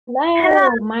Hello,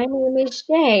 Hello, my name is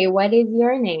Shay. What is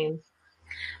your name?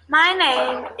 my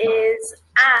name is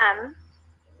Anne.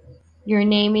 Your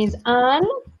name is An?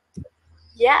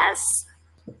 Yes,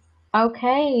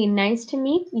 Okay, nice to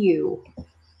meet you.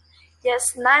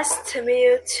 yes, nice to meet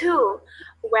you too.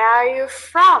 Where are you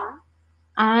from?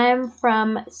 I'm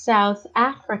from South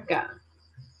Africa.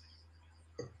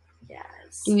 Do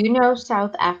Yes, you know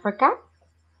South Africa?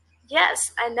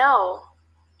 yes, I know.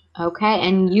 Okay,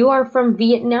 and you are from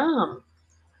Vietnam.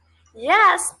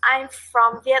 Yes, I'm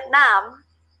from Vietnam.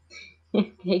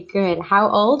 Okay, good. How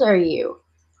old are you?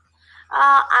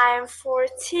 I'm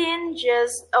 14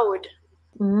 years old.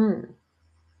 Mm,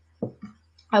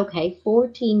 okay,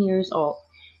 14 years old.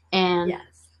 And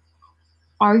Yes,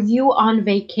 are you on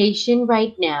vacation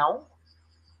right now?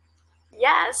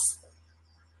 yes.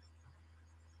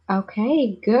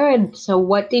 Okay, good. So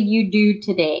what did you do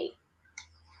today?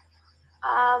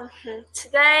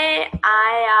 Today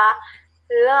I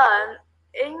learn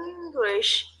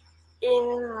English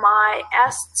in my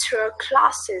extra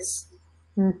classes.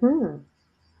 Mm-hmm.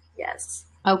 Yes.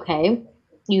 Okay.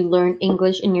 You learned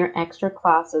English in your extra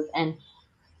classes. And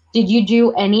did you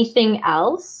do anything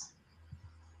else?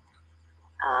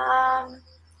 Um,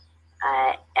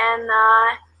 and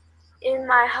in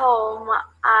my home,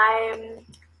 I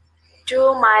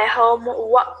do my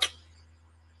homework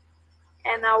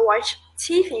and I watch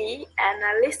TV and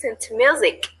I listen to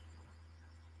music.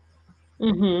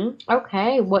 Mm-hmm.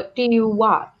 Okay. What do you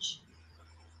watch?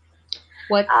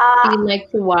 What do Uh, you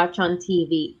like to watch on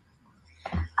TV?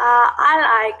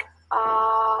 I like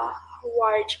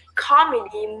watch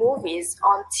comedy movies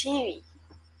on TV.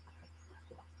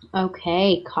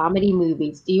 Okay, comedy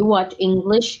movies. Do you watch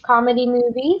English comedy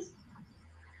movies?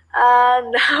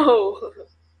 No.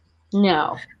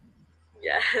 No.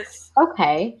 Yes.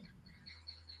 Okay.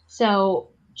 So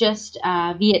just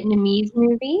Vietnamese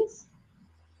movies?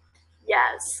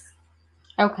 Yes.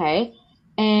 Okay.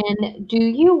 And do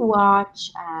you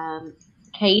watch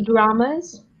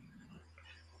K-dramas?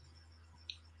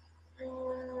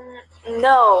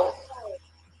 No.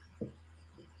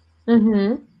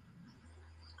 Mm-hmm.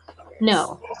 Yes.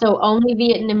 No. So only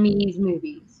Vietnamese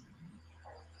movies.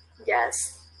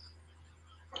 Yes.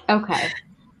 Okay.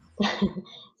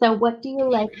 So what do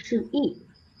you like to eat?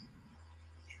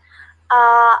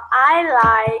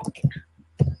 I like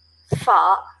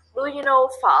pho. Do you know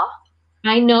pho?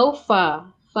 I know pho.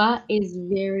 Pho is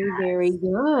very, very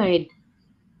good.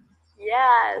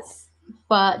 Yes.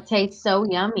 Pho tastes so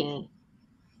yummy.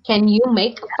 Can you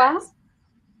make pho?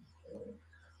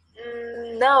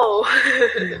 No.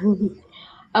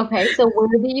 Okay, so where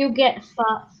do you get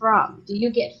pho from? Do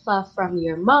you get pho from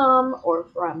your mom or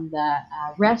from the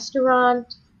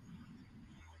restaurant?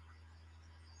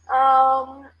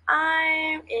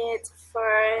 I'm it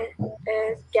for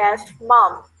guest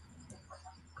mom.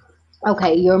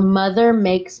 Okay, your mother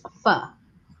makes pho.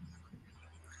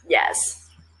 Yes.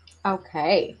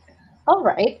 Okay. All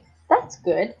right. That's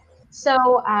good.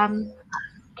 So,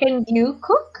 can you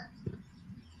cook?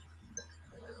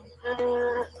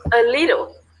 A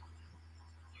little.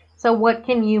 So what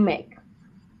can you make?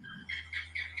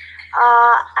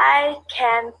 I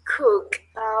can cook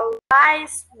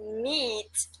rice,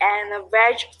 meat, and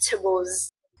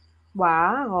vegetables.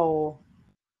 Wow.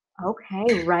 Okay,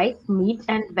 rice, meat,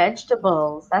 and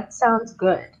vegetables. That sounds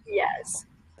good. Yes.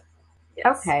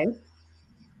 Yes. Okay.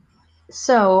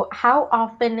 So, how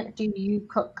often do you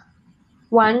cook?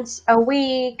 Once a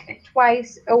week,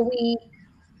 twice a week?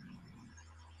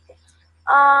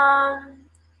 Um,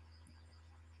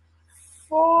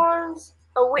 for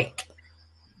a week.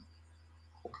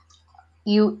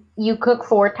 You cook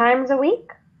 4 times a week?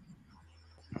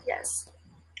 Yes.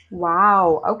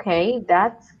 Wow. Okay,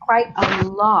 that's quite a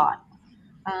lot.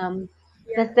 Um,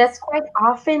 that's Yes. quite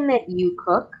often that you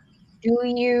cook. Do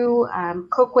you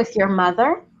cook with your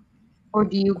mother or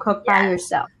do you cook by Yes.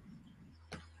 yourself?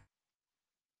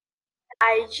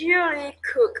 I usually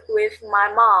cook with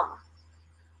my mom.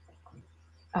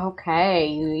 Okay,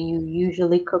 you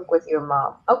usually cook with your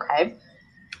mom. Okay.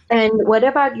 And what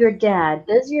about your dad?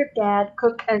 Does your dad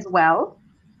cook as well?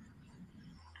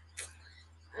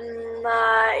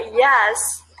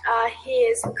 Yes. He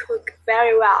is cook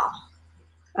very well.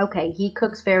 Okay, he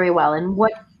cooks very well. And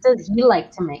what does he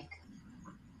like to make?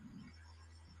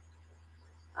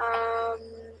 Um,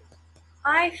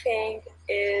 I think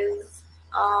is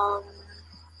um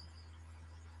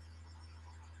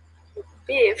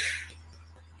beef.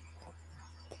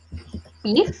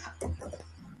 Beef?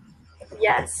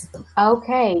 Yes.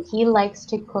 Okay, he likes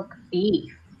to cook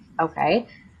beef. Okay.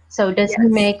 So does he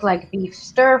Yes. make like beef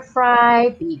stir fry,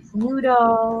 beef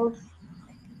noodles?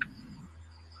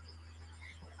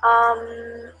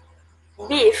 Um,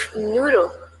 beef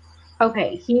noodle.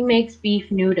 Okay, he makes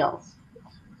beef noodles.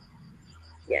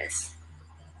 Yes.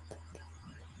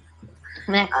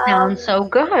 That sounds so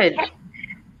good.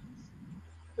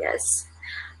 Yes.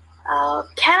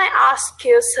 Can I ask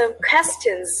you some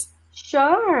questions?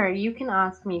 Sure, you can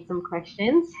ask me some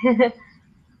questions.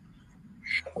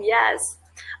 Yes.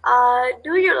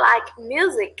 Do you like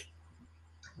music?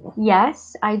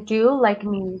 Yes, I do like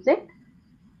music.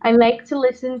 I like to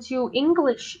listen to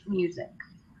English music.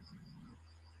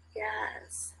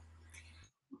 Yes.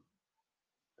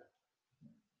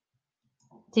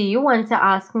 Do you want to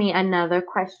ask me another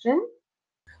question?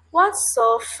 What's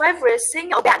your favorite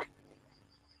singer or band?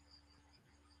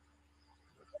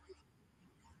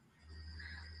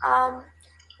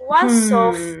 What's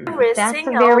your favorite That's a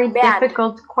singer very or band?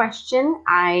 difficult question.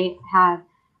 I have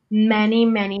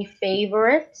many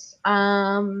favorites.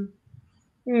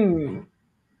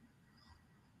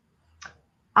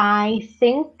 I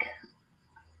think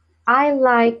I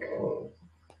like.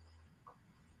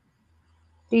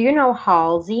 Do you know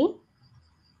Halsey?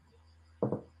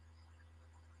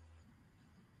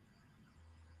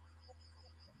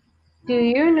 Do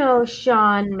you know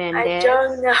Shawn I Mendes?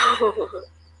 don't know.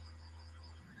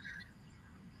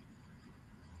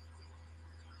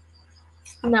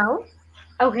 No?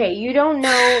 Okay, you don't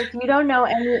know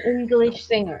any English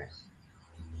singers.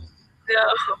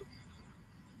 No.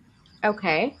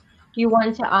 Okay. You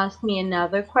want to ask me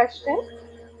another question?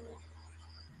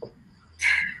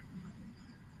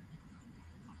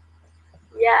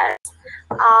 Yes.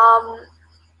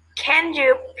 Can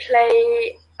you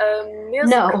play a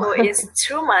musical No.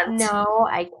 instrument? No,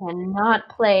 I cannot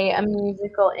play a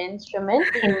musical instrument.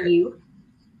 Can you?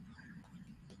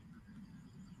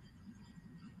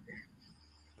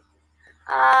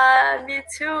 Me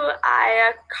too.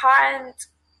 I can't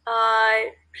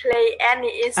play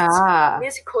any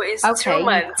musical Okay, you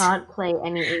instrument. can't play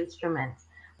any instruments.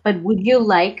 But would you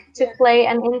like to play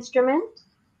an instrument?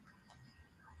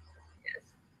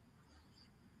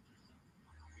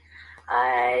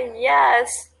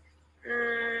 Yes.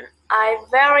 I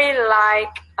very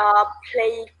like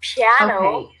play piano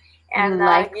Okay, and you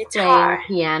like guitar. playing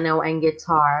piano and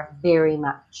guitar very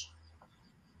much.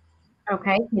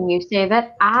 Okay, can you say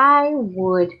that? I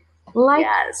would like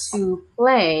Yes. to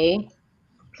play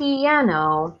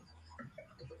piano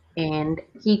and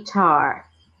guitar.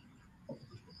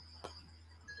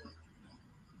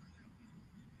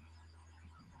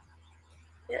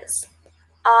 Yes.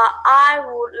 I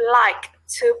would like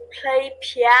to play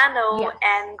piano Yes,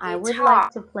 and I would guitar.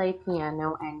 like to play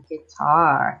piano and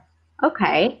guitar.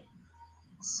 Okay,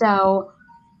 so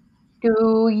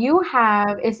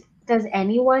does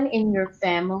anyone in your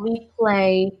family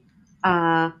play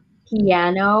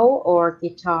piano or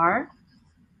guitar?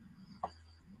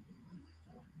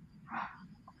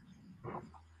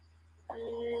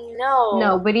 No.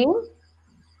 Nobody?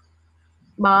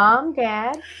 Mom,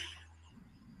 dad?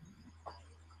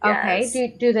 Okay, Yes.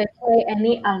 do they play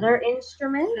any other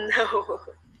instruments? No.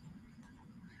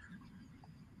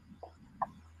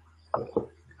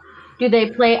 Do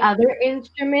they play other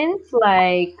instruments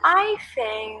like I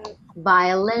think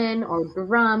violin or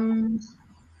drums?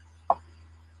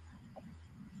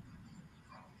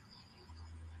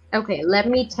 Okay, let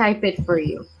me type it for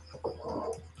you.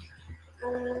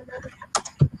 mm,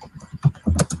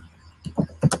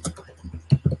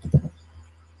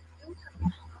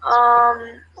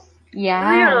 Yes,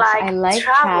 do you like I like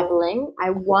travel? traveling. I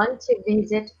want to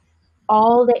visit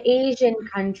all the Asian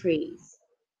countries.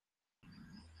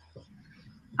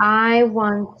 I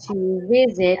want to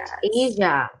visit Yes.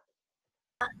 Asia.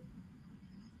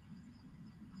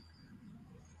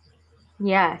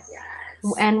 Yes.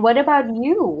 Yes. And what about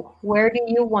you? Where do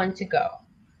you want to go?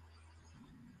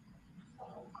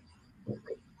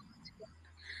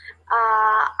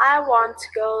 I want to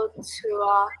go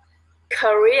to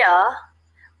Korea,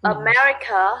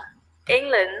 America,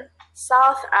 England,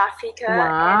 South Africa,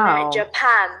 Wow. and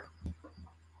Japan.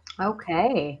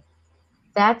 Okay.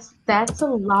 That's a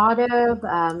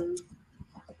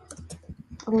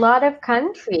lot of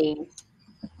countries.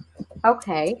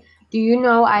 Okay. Do you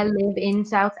know I live in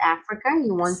South Africa?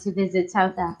 You want to visit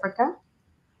South Africa?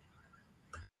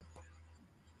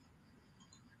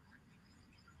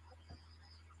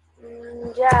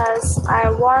 Yes, I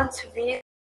want to visit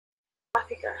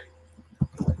Africa.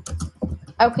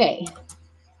 Okay.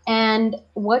 And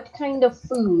what kind of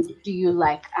food do you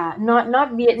like? Not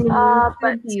Vietnamese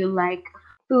But food. Do you like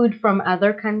food from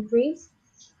other countries?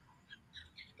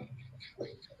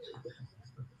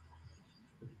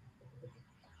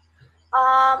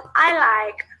 I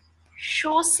like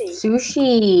Sushi.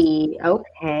 Sushi.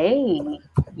 Okay.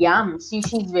 Yum.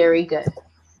 Sushi's very good.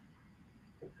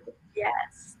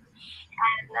 Yes.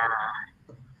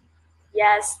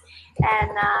 Yes.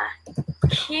 And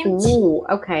kimchi. Ooh,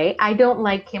 okay. I don't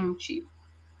like kimchi.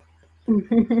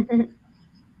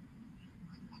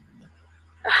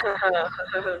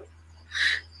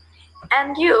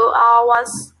 And you,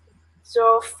 what's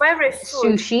your favorite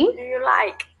food? Sushi. Do you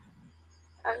like?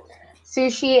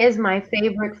 Sushi is my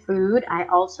favorite food. I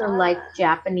also like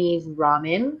Japanese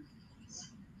ramen.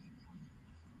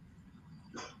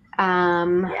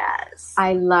 Yes.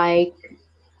 I like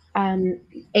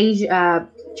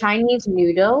Chinese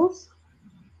noodles,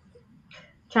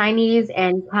 Chinese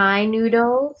and Thai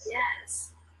noodles.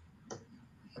 Yes.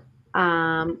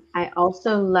 I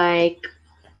also like.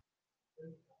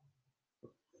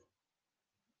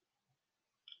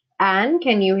 Anne,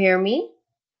 can you hear me?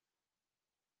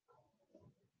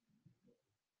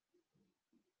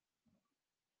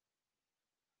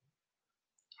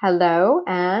 Hello,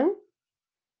 Anne?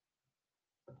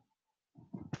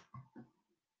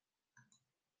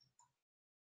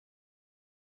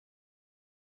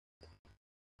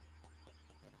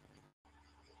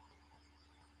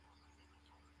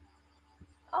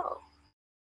 Oh.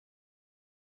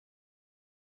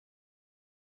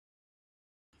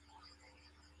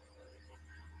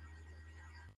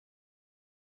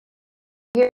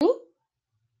 Hear me?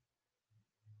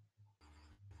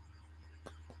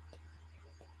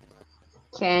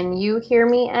 Can you hear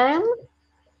me, Anne?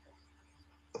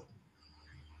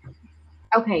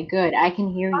 Okay, good. I can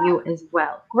hear you as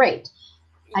well. Great.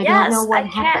 I don't know Yes, what I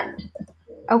can. happened.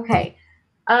 Okay.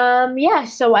 Yeah,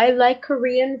 so I like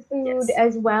Korean food Yes.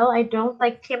 as well. I don't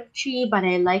like kimchi, but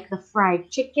I like the fried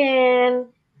chicken.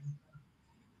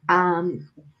 Um,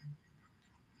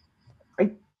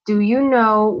 do you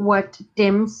know what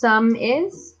dim sum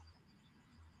is?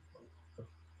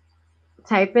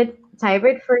 Type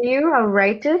it for you. I'll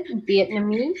write it.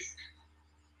 Vietnamese.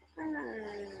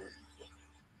 Hmm.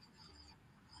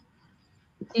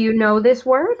 Do you know this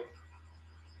word?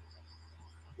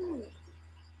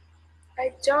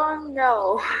 I don't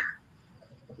know.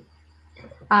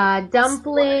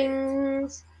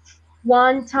 Dumplings,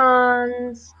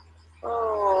 wontons,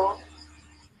 Oh.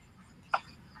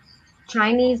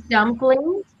 Chinese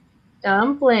dumplings.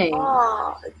 Dumplings.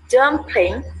 Oh,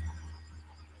 dumpling.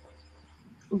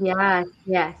 Yes,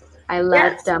 yes. I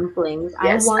love Yes. dumplings.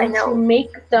 I Yes, I want to know. make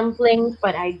dumplings,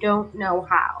 but I don't know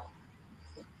how.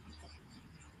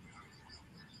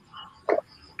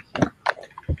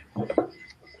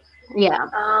 Yeah.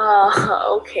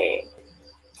 Okay.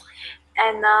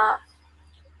 And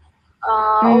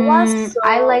what's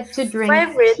I your like to drink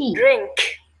favorite tea. drink?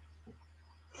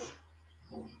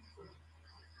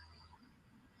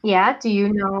 Yeah, do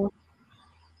you know?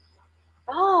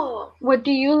 Oh, What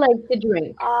do you like to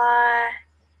drink?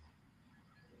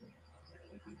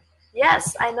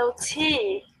 yes, I know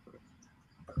tea.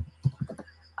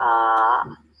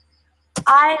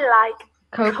 I like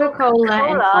Coca-Cola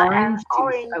and Coca-Cola and orange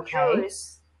juice, orange okay?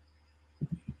 juice.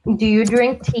 Do you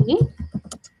drink tea?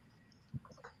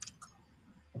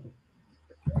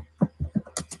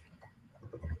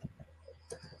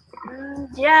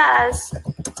 Yes,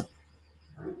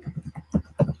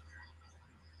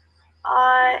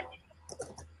 I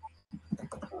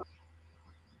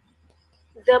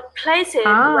the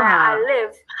places where I Ah,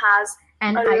 live has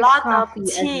and a iced lot of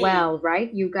coffee as tea. well,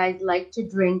 right? You guys like to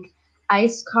drink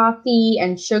iced coffee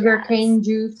and Yes, sugarcane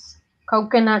juice,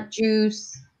 coconut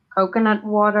juice, coconut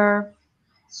water,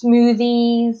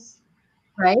 smoothies,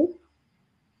 right?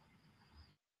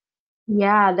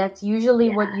 Yeah, that's usually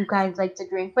what you yes, guys like to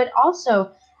drink. But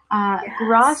also, yes,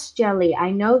 grass jelly.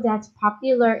 I know that's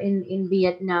popular in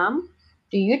Vietnam.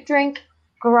 Do you drink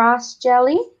grass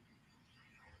jelly?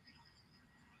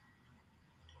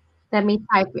 Let me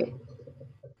type it.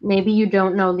 Maybe you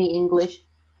don't know the English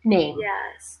name.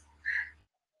 yes.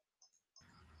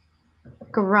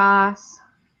 Grass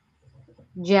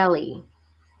jelly.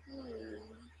 Hmm,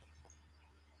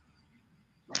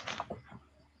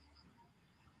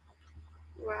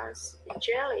 was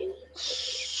jelly.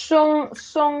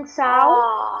 Song sao.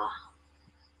 Oh,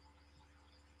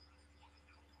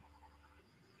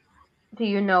 Do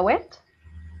you know it?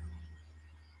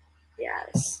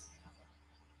 yes.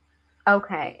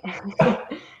 Okay.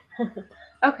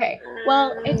 Okay.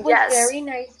 Well, it was Yes, very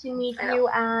nice to meet I know. you,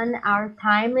 Anne. Our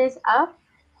time is up.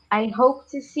 I hope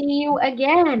to see you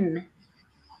again.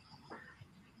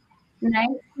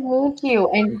 Nice to meet you.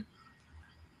 And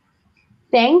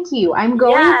thank you. I'm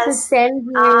going to Yes, send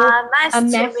you a nice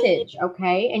to meet you. message,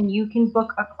 okay? And you can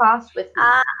book a class with me.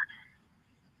 Uh,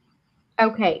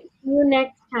 Okay. See you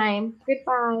next time.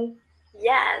 Goodbye.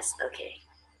 Yes, okay.